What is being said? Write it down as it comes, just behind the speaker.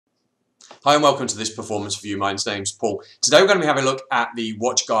Hi and welcome to this performance review. My name's Paul. Today we're going to be having a look at the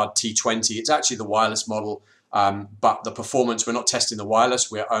WatchGuard T20. It's actually the wireless model, but the performance, we're not testing the wireless,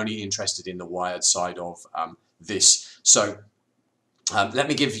 we're only interested in the wired side of this. So let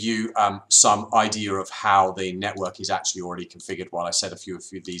me give you some idea of how the network is actually already configured while I set a few of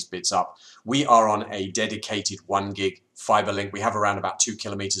these bits up. We are on a dedicated 1 gig fiber link. We have around about 2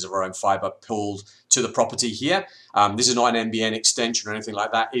 kilometers of our own fiber pulled to the property here. This is not an NBN extension or anything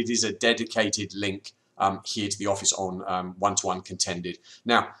like that. It is a dedicated link here to the office on one-to-one contended.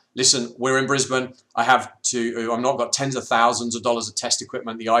 Now, listen, we're in Brisbane. I've not got tens of thousands of dollars of test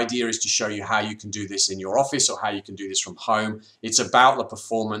equipment. The idea is to show you how you can do this in your office or how you can do this from home. It's about the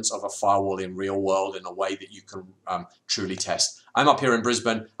performance of a firewall in real world in a way that you can truly test. I'm up here in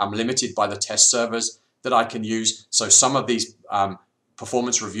Brisbane. I'm limited by the test servers that I can use. So some of these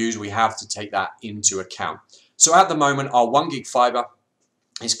performance reviews, we have to take that into account. So at the moment, our 1 gig fiber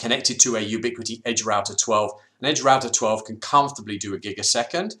is connected to a Ubiquiti Edge Router 12. An Edge Router 12 can comfortably do a gig a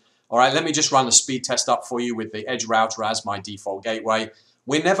second. All right, let me just run the speed test up for you with the Edge Router as my default gateway.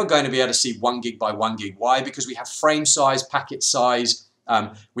 We're never going to be able to see 1 gig by 1 gig. Why? Because we have frame size, packet size.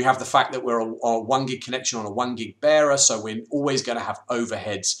 We have the fact that we're a 1 gig connection on a 1 gig bearer, so we're always going to have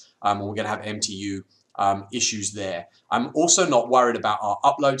overheads and we're going to have MTU issues there. I'm also not worried about our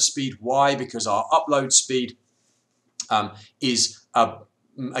upload speed. Why? Because our upload speed is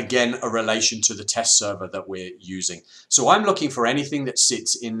again a relation to the test server that we're using. So I'm looking for anything that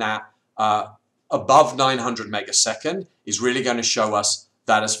sits in that above 900 megasecond is really going to show us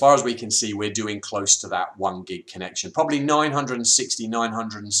that as far as we can see, we're doing close to that 1 gig connection. Probably 960,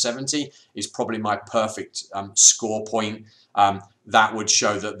 970 is probably my perfect score point. That would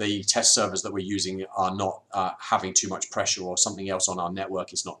show that the test servers that we're using are not having too much pressure, or something else on our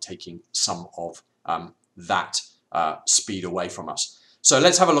network is not taking some of that speed away from us. So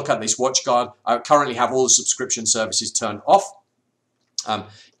let's have a look at this WatchGuard. I currently have all the subscription services turned off.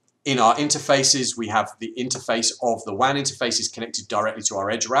 In our interfaces, we have the interface of the WAN interface is connected directly to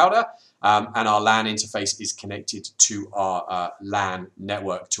our Edge router, and our LAN interface is connected to our LAN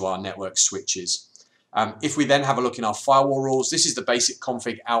network, to our network switches. If we then have a look in our firewall rules, this is the basic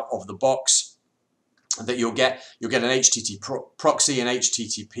config out of the box that you'll get. You'll get an HTTP proxy, an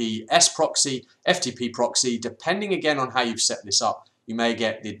HTTPS proxy, FTP proxy. Depending again on how you've set this up, you may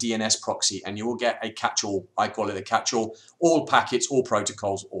get the DNS proxy, and you will get a catch-all. I call it a catch-all. All packets, all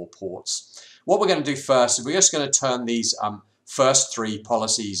protocols, all ports. What we're going to do first is we're just going to turn these first 3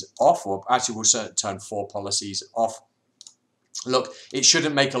 policies off, or actually we'll turn 4 policies off. Look, it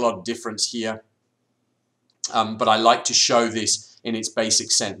shouldn't make a lot of difference here, but I like to show this in its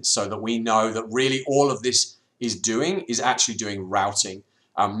basic sense so that we know that really all of this is actually doing routing.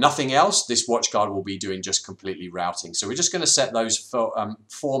 Nothing else. This WatchGuard will be doing just completely routing. So we're just going to set those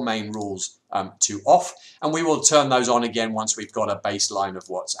 4 main rules to off, and we will turn those on again once we've got a baseline of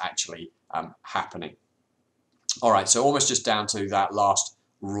what's actually happening. All right, so almost just down to that last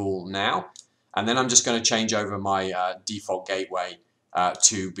rule now, and then I'm just going to change over my default gateway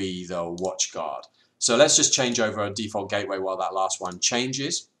to be the WatchGuard. So let's just change over a default gateway while that last one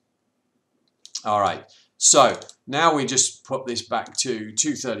changes. All right. So now we just put this back to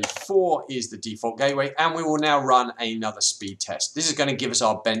 234 is the default gateway, and we will now run another speed test. This is going to give us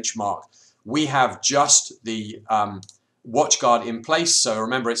our benchmark. We have just the WatchGuard in place. So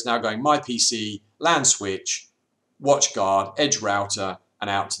remember, it's now going my PC, LAN switch, WatchGuard, Edge router, and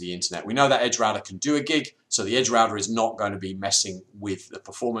out to the internet. We know that Edge router can do a gig, so the Edge router is not going to be messing with the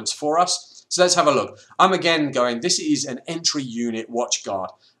performance for us. So let's have a look. I'm again going, this is an entry unit WatchGuard.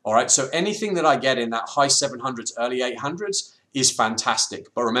 All right, so anything that I get in that high 700s, early 800s is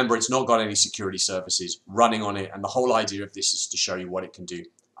fantastic. But remember, it's not got any security services running on it. And the whole idea of this is to show you what it can do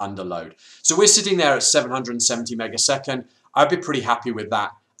under load. So we're sitting there at 770 megasecond. I'd be pretty happy with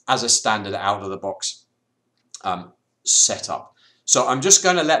that as a standard out of the box setup. So I'm just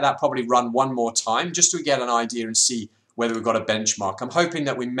going to let that probably run one more time just to get an idea and see whether we've got a benchmark. I'm hoping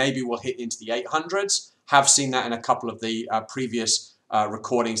that we maybe will hit into the 800s. Have seen that in a couple of the previous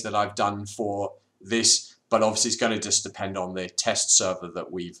recordings that I've done for this, but obviously it's going to just depend on the test server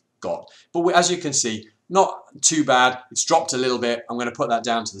that we've got. But as you can see, not too bad. It's dropped a little bit. I'm going to put that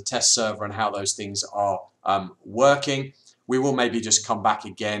down to the test server and how those things are working. We will maybe just come back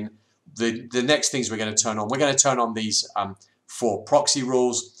again. The next things we're going to turn on these 4 proxy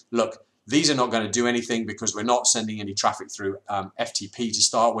rules. Look, these are not going to do anything because we're not sending any traffic through FTP to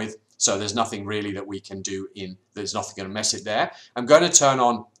start with. So there's nothing really that we can do there's nothing going to mess it there. I'm going to turn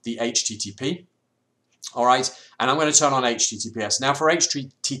on the HTTP. All right, and I'm going to turn on HTTPS. Now for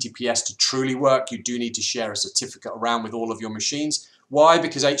HTTPS to truly work, you do need to share a certificate around with all of your machines. Why?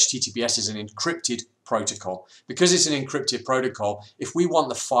 Because HTTPS is an encrypted protocol. Because it's an encrypted protocol, if we want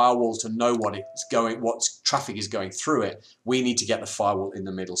the firewall to know what traffic is going through it, we need to get the firewall in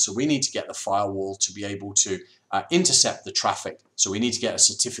the middle. So we need to get the firewall to be able to intercept the traffic. So we need to get a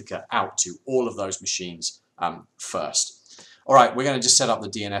certificate out to all of those machines first. All right, we're going to just set up the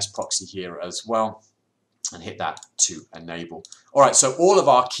DNS proxy here as well and hit that to enable. All right, so all of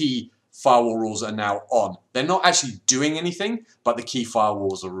our key firewall rules are now on. They're not actually doing anything, but the key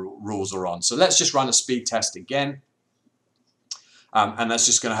rules are on. So let's just run a speed test again. And that's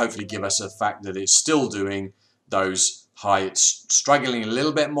just going to hopefully give us a fact that it's still doing those high. It's struggling a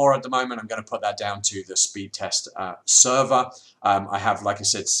little bit more at the moment. I'm going to put that down to the speed test server. I have, like I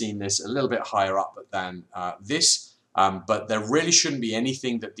said, seen this a little bit higher up than this, but there really shouldn't be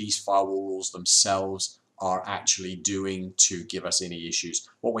anything that these firewall rules themselves are actually doing to give us any issues.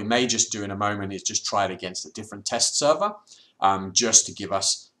 What we may just do in a moment is just try it against a different test server, just to give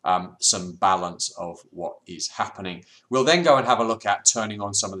us some balance of what is happening. We'll then go and have a look at turning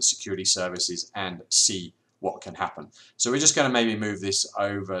on some of the security services and see what can happen. So we're just going to maybe move this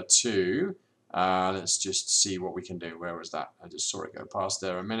over to, let's just see what we can do. Where was that? I just saw it go past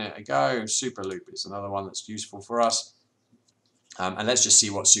there a minute ago. Superloop is another one that's useful for us. And let's just see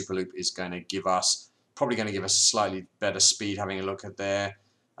what Superloop is going to give us. Probably going to give us a slightly better speed, having a look at there.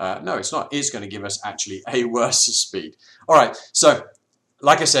 No, it's not. It's going to give us actually a worse speed. All right, so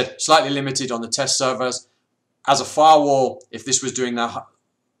like I said, slightly limited on the test servers. As a firewall, if this was doing the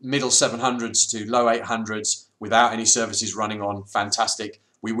middle 700s to low 800s without any services running on, fantastic.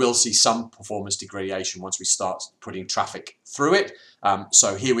 We will see some performance degradation once we start putting traffic through it.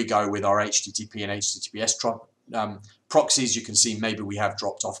 So here we go with our HTTP and HTTPS proxies. You can see maybe we have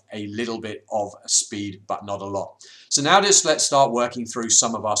dropped off a little bit of speed, but not a lot. So now let's start working through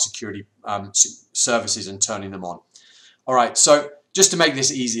some of our security services and turning them on. All right, so just to make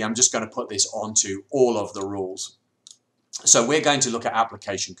this easy, I'm just going to put this onto all of the rules. So we're going to look at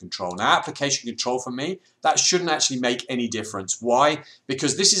application control. Now, application control for me, that shouldn't actually make any difference. Why?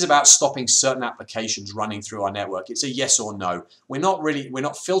 Because this is about stopping certain applications running through our network. It's a yes or no. We're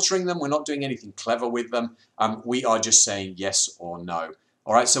not filtering them. We're not doing anything clever with them. We are just saying yes or no.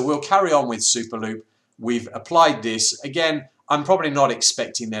 All right, so we'll carry on with Superloop. We've applied this. Again, I'm probably not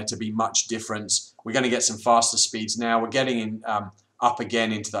expecting there to be much difference. We're going to get some faster speeds now. We're getting in up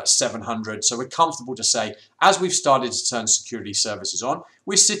again into that 700. So we're comfortable to say, as we've started to turn security services on,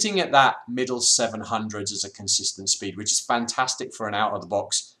 we're sitting at that middle 700s as a consistent speed, which is fantastic for an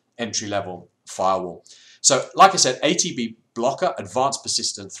out-of-the-box entry-level firewall. So like I said, ATB blocker, advanced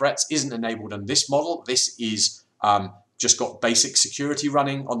persistent threats, isn't enabled on this model. This is just got basic security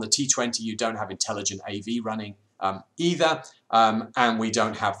running. On the T20, you don't have intelligent AV running either, and we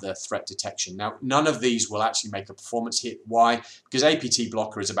don't have the threat detection. Now, none of these will actually make a performance hit. Why? Because APT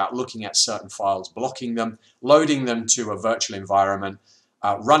blocker is about looking at certain files, blocking them, loading them to a virtual environment,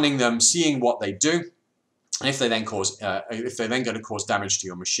 running them, seeing what they do, and if they're then going to cause damage to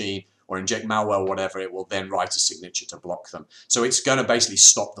your machine or inject malware or whatever, it will then write a signature to block them. So it's going to basically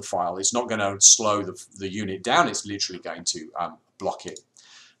stop the file. It's not going to slow the unit down. It's literally going to block it.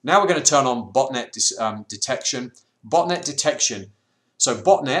 Now we're going to turn on botnet detection. Botnet detection. So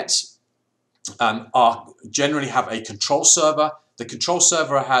botnets generally have a control server. The control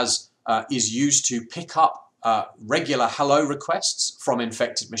server is used to pick up regular hello requests from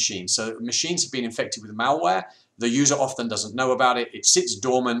infected machines. So machines have been infected with malware. The user often doesn't know about it. It sits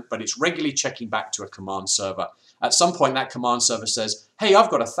dormant, but it's regularly checking back to a command server. At some point, that command server says, hey,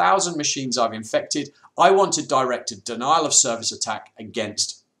 I've got 1,000 machines I've infected. I want to direct a denial of service attack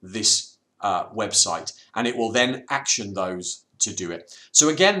against this website, and it will then action those to do it. So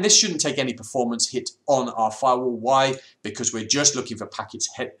again, this shouldn't take any performance hit on our firewall. Why? Because we're just looking for packets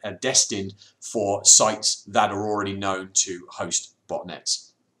destined for sites that are already known to host botnets.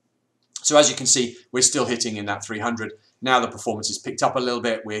 So as you can see, we're still hitting in that 300. Now the performance is picked up a little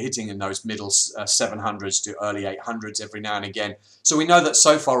bit. We're hitting in those middle 700s to early 800s every now and again. So we know that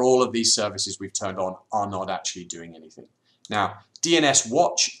so far all of these services we've turned on are not actually doing anything. Now, DNS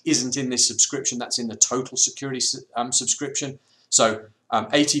Watch isn't in this subscription. That's in the total security subscription. So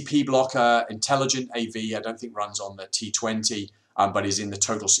ATP blocker, intelligent AV, I don't think runs on the T20, but is in the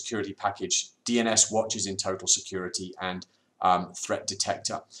total security package. DNS Watch is in total security and threat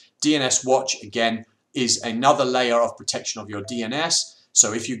detector. DNS Watch, again, is another layer of protection of your DNS.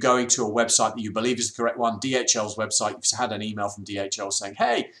 So if you're going to a website that you believe is the correct one, DHL's website, you've had an email from DHL saying,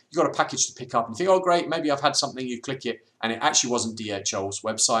 hey, you've got a package to pick up, and you think, oh great, maybe I've had something, you click it, and it actually wasn't DHL's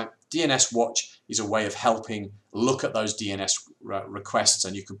website. DNS Watch is a way of helping look at those DNS requests,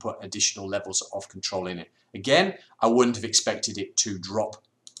 and you can put additional levels of control in it. Again, I wouldn't have expected it to drop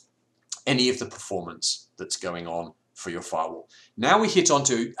any of the performance that's going on for your firewall. Now we hit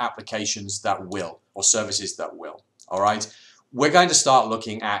onto applications that will, or services that will. All right, we're going to start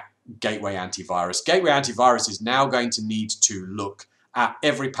looking at Gateway Antivirus. Gateway Antivirus is now going to need to look at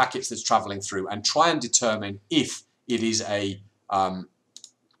every packet that's traveling through and try and determine if it is a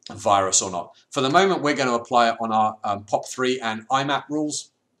virus or not. For the moment, we're going to apply it on our POP3 and IMAP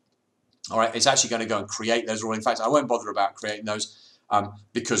rules. All right, it's actually going to go and create those rules. In fact, I won't bother about creating those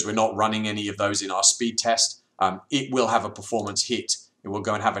because we're not running any of those in our speed test. It will have a performance hit. It will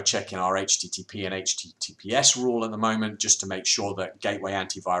go and have a check in our HTTP and HTTPS rule at the moment, just to make sure that Gateway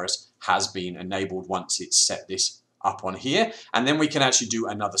Antivirus has been enabled once it's set this up on here. And then we can actually do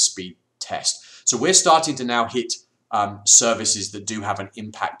another speed test. So we're starting to now hit services that do have an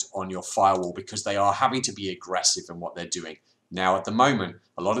impact on your firewall, because they are having to be aggressive in what they're doing. Now, at the moment,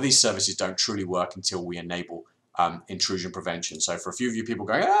 a lot of these services don't truly work until we enable intrusion prevention. So for a few of you people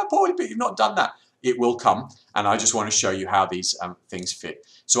going, Paul, but you've not done that. It will come, and I just want to show you how these things fit.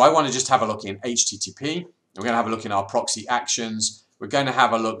 So I want to just have a look in HTTP. We're going to have a look in our proxy actions. We're going to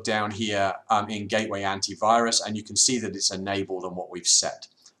have a look down here in Gateway Antivirus, and you can see that it's enabled on what we've set.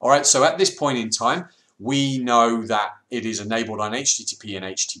 All right, so at this point in time, we know that it is enabled on HTTP and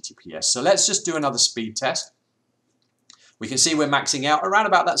HTTPS. So let's just do another speed test. We can see we're maxing out around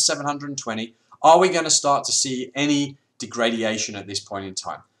about that 720. Are we going to start to see any degradation at this point in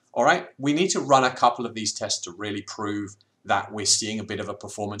time? All right, we need to run a couple of these tests to really prove that we're seeing a bit of a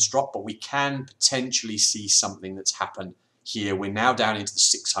performance drop, but we can potentially see something that's happened here. We're now down into the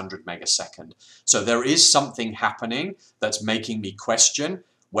 600 megasecond. So there is something happening that's making me question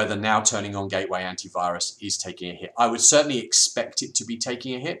whether now turning on Gateway Antivirus is taking a hit. I would certainly expect it to be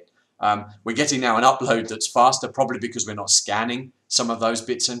taking a hit. We're getting now an upload that's faster, probably because we're not scanning some of those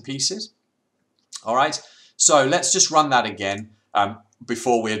bits and pieces. All right, so let's just run that again.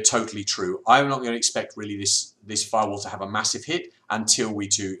 Before we're totally true. I'm not going to expect really this firewall to have a massive hit until we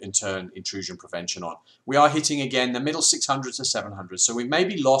turn intrusion prevention on. We are hitting again the middle 600 to 700, so we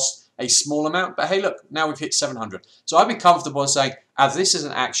maybe lost a small amount, but hey, look, now we've hit 700. So I'd be comfortable saying, as this is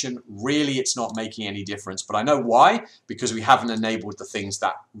an action, really it's not making any difference. But I know why, because we haven't enabled the things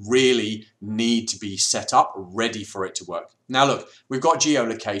that really need to be set up, ready for it to work. Now look, we've got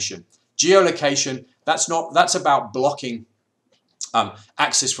geolocation. Geolocation, that's about blocking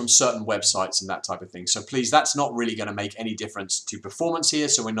access from certain websites and that type of thing. So please, that's not really going to make any difference to performance here,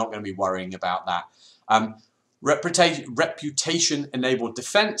 so we're not going to be worrying about that. Reputation enabled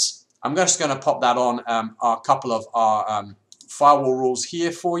defense. I'm just going to pop that on a couple of our firewall rules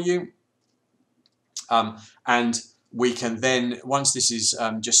here for you. And we can then, once this is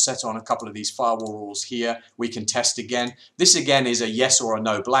just set on a couple of these firewall rules here, we can test again. This again is a yes or a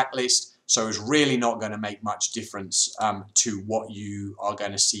no blacklist. So it's really not going to make much difference to what you are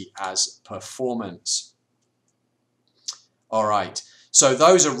going to see as performance. All right, so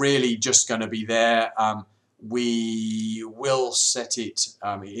those are really just going to be there. We will set it,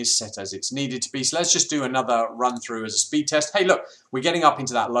 it is set as it's needed to be. So let's just do another run through as a speed test. Hey, look, we're getting up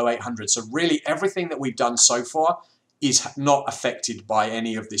into that low 800. So really everything that we've done so far is not affected by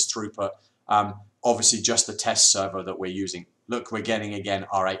any of this throughput. Obviously just the test server that we're using. Look, we're getting again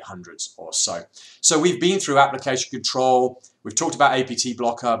our 800s or so. So we've been through application control. We've talked about APT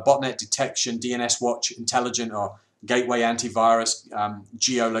blocker, botnet detection, DNS watch, intelligent or gateway antivirus,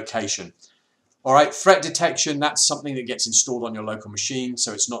 geolocation. All right, threat detection, that's something that gets installed on your local machine,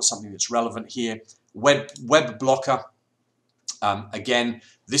 so it's not something that's relevant here. Web blocker, again,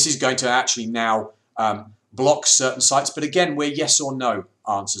 this is going to actually now block certain sites, but again, we're yes or no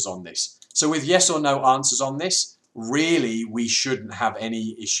answers on this. So with yes or no answers on this, really, we shouldn't have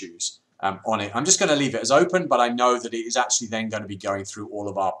any issues on it. I'm just going to leave it as open, but I know that it is actually then going to be going through all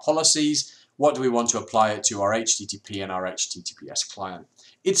of our policies. What do we want to apply it to? Our HTTP and our HTTPS client.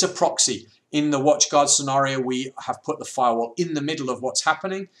 It's a proxy. In the WatchGuard scenario, we have put the firewall in the middle of what's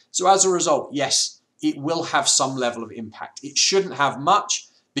happening. So as a result, yes, it will have some level of impact. It shouldn't have much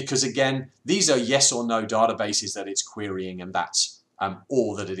because, again, these are yes or no databases that it's querying, and that's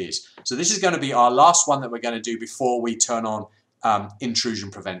all that it is. So this is going to be our last one that we're going to do before we turn on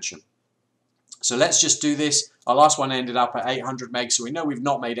intrusion prevention. So let's just do this. Our last one ended up at 800 megs, so we know we've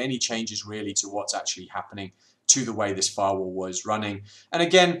not made any changes really to what's actually happening to the way this firewall was running. And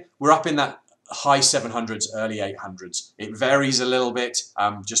again, we're up in that high 700s, early 800s. It varies a little bit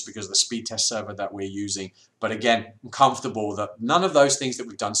just because of the speed test server that we're using. But again, I'm comfortable that none of those things that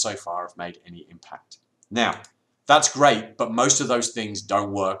we've done so far have made any impact. Now, That's great, but most of those things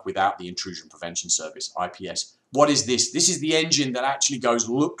don't work without the intrusion prevention service, IPS. What is this? This is the engine that actually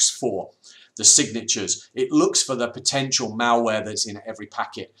looks for the signatures. It looks for the potential malware that's in every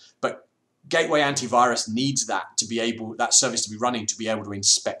packet. But Gateway Antivirus needs that to be able, that service to be running to be able to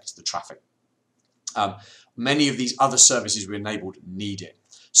inspect the traffic. Many of these other services we enabled need it.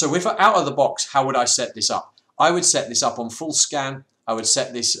 So if out of the box, how would I set this up? I would set this up on full scan. I would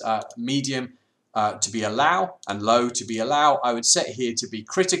set this medium to be allow and low to be allow. I would set here to be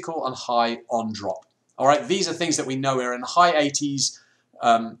critical and high on drop. All right, these are things that we know are in high 80s,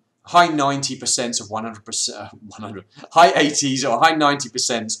 high 90% of 100%, high 80s or high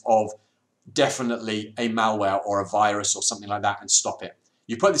 90% of definitely a malware or a virus or something like that, and stop it.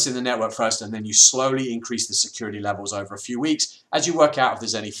 You put this in the network first, and then you slowly increase the security levels over a few weeks as you work out if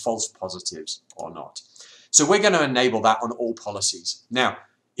there's any false positives or not. So we're going to enable that on all policies. Now,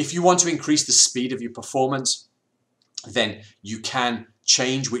 if you want to increase the speed of your performance, then you can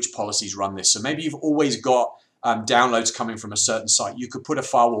change which policies run this. So maybe you've always got downloads coming from a certain site. You could put a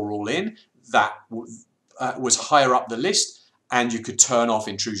firewall rule in that was higher up the list, and you could turn off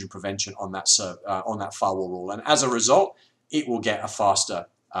intrusion prevention on that firewall rule. And as a result, it will get a faster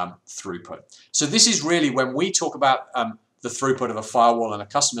throughput. So this is really when we talk about the throughput of a firewall and a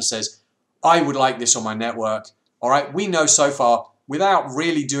customer says, I would like this on my network. All right, we know so far, without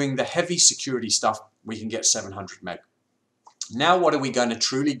really doing the heavy security stuff, we can get 700 meg. Now, what are we going to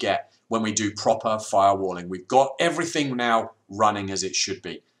truly get when we do proper firewalling? We've got everything now running as it should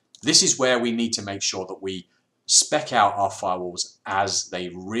be. This is where we need to make sure that we spec out our firewalls as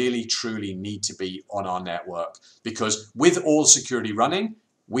they really truly need to be on our network, because with all security running,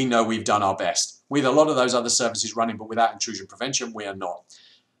 we know we've done our best. With a lot of those other services running, but without intrusion prevention, we are not.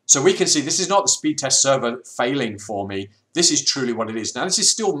 So we can see this is not the speed test server failing for me. This is truly what it is. Now, this is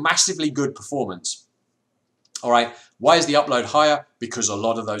still massively good performance. All right, why is the upload higher? Because a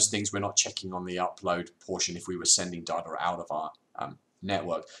lot of those things we're not checking on the upload portion if we were sending data out of our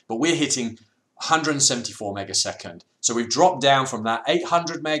network. But we're hitting 174 megasecond. So we've dropped down from that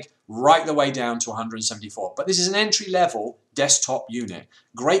 800 meg right the way down to 174. But this is an entry-level desktop unit.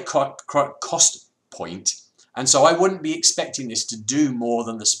 Great cost point. And so I wouldn't be expecting this to do more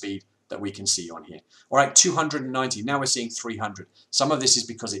than the speed that we can see on here. All right, 290. Now we're seeing 300. Some of this is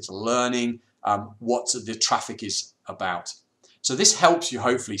because it's learning what the traffic is about. So this helps you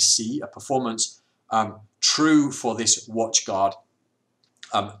hopefully see a performance true for this WatchGuard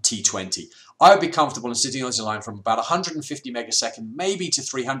T20. I would be comfortable in sitting on this line from about 150 megasecond, maybe to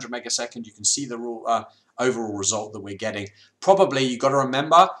 300 megasecond. You can see the overall result that we're getting. Probably, you've got to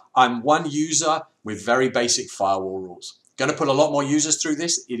remember, I'm one user with very basic firewall rules. Going to put a lot more users through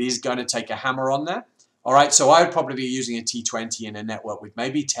this. It is going to take a hammer on there. All right, so I would probably be using a T20 in a network with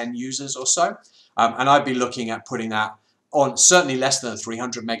maybe 10 users or so. And I'd be looking at putting that on certainly less than a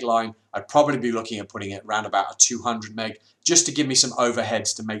 300 meg line. I'd probably be looking at putting it around about a 200 meg, just to give me some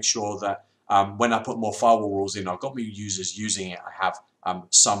overheads to make sure that when I put more firewall rules in, I've got more users using it. I have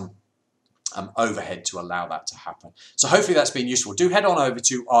some overhead to allow that to happen. So hopefully that's been useful. Do head on over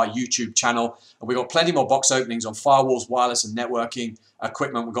to our YouTube channel. We've got plenty more box openings on firewalls, wireless and networking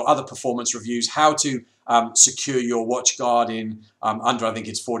equipment. We've got other performance reviews, how to secure your WatchGuard in under, I think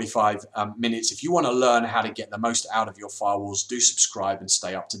it's 45 minutes. If you want to learn how to get the most out of your firewalls, do subscribe and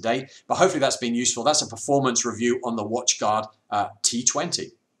stay up to date. But hopefully that's been useful. That's a performance review on the WatchGuard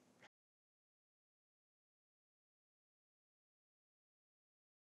T20.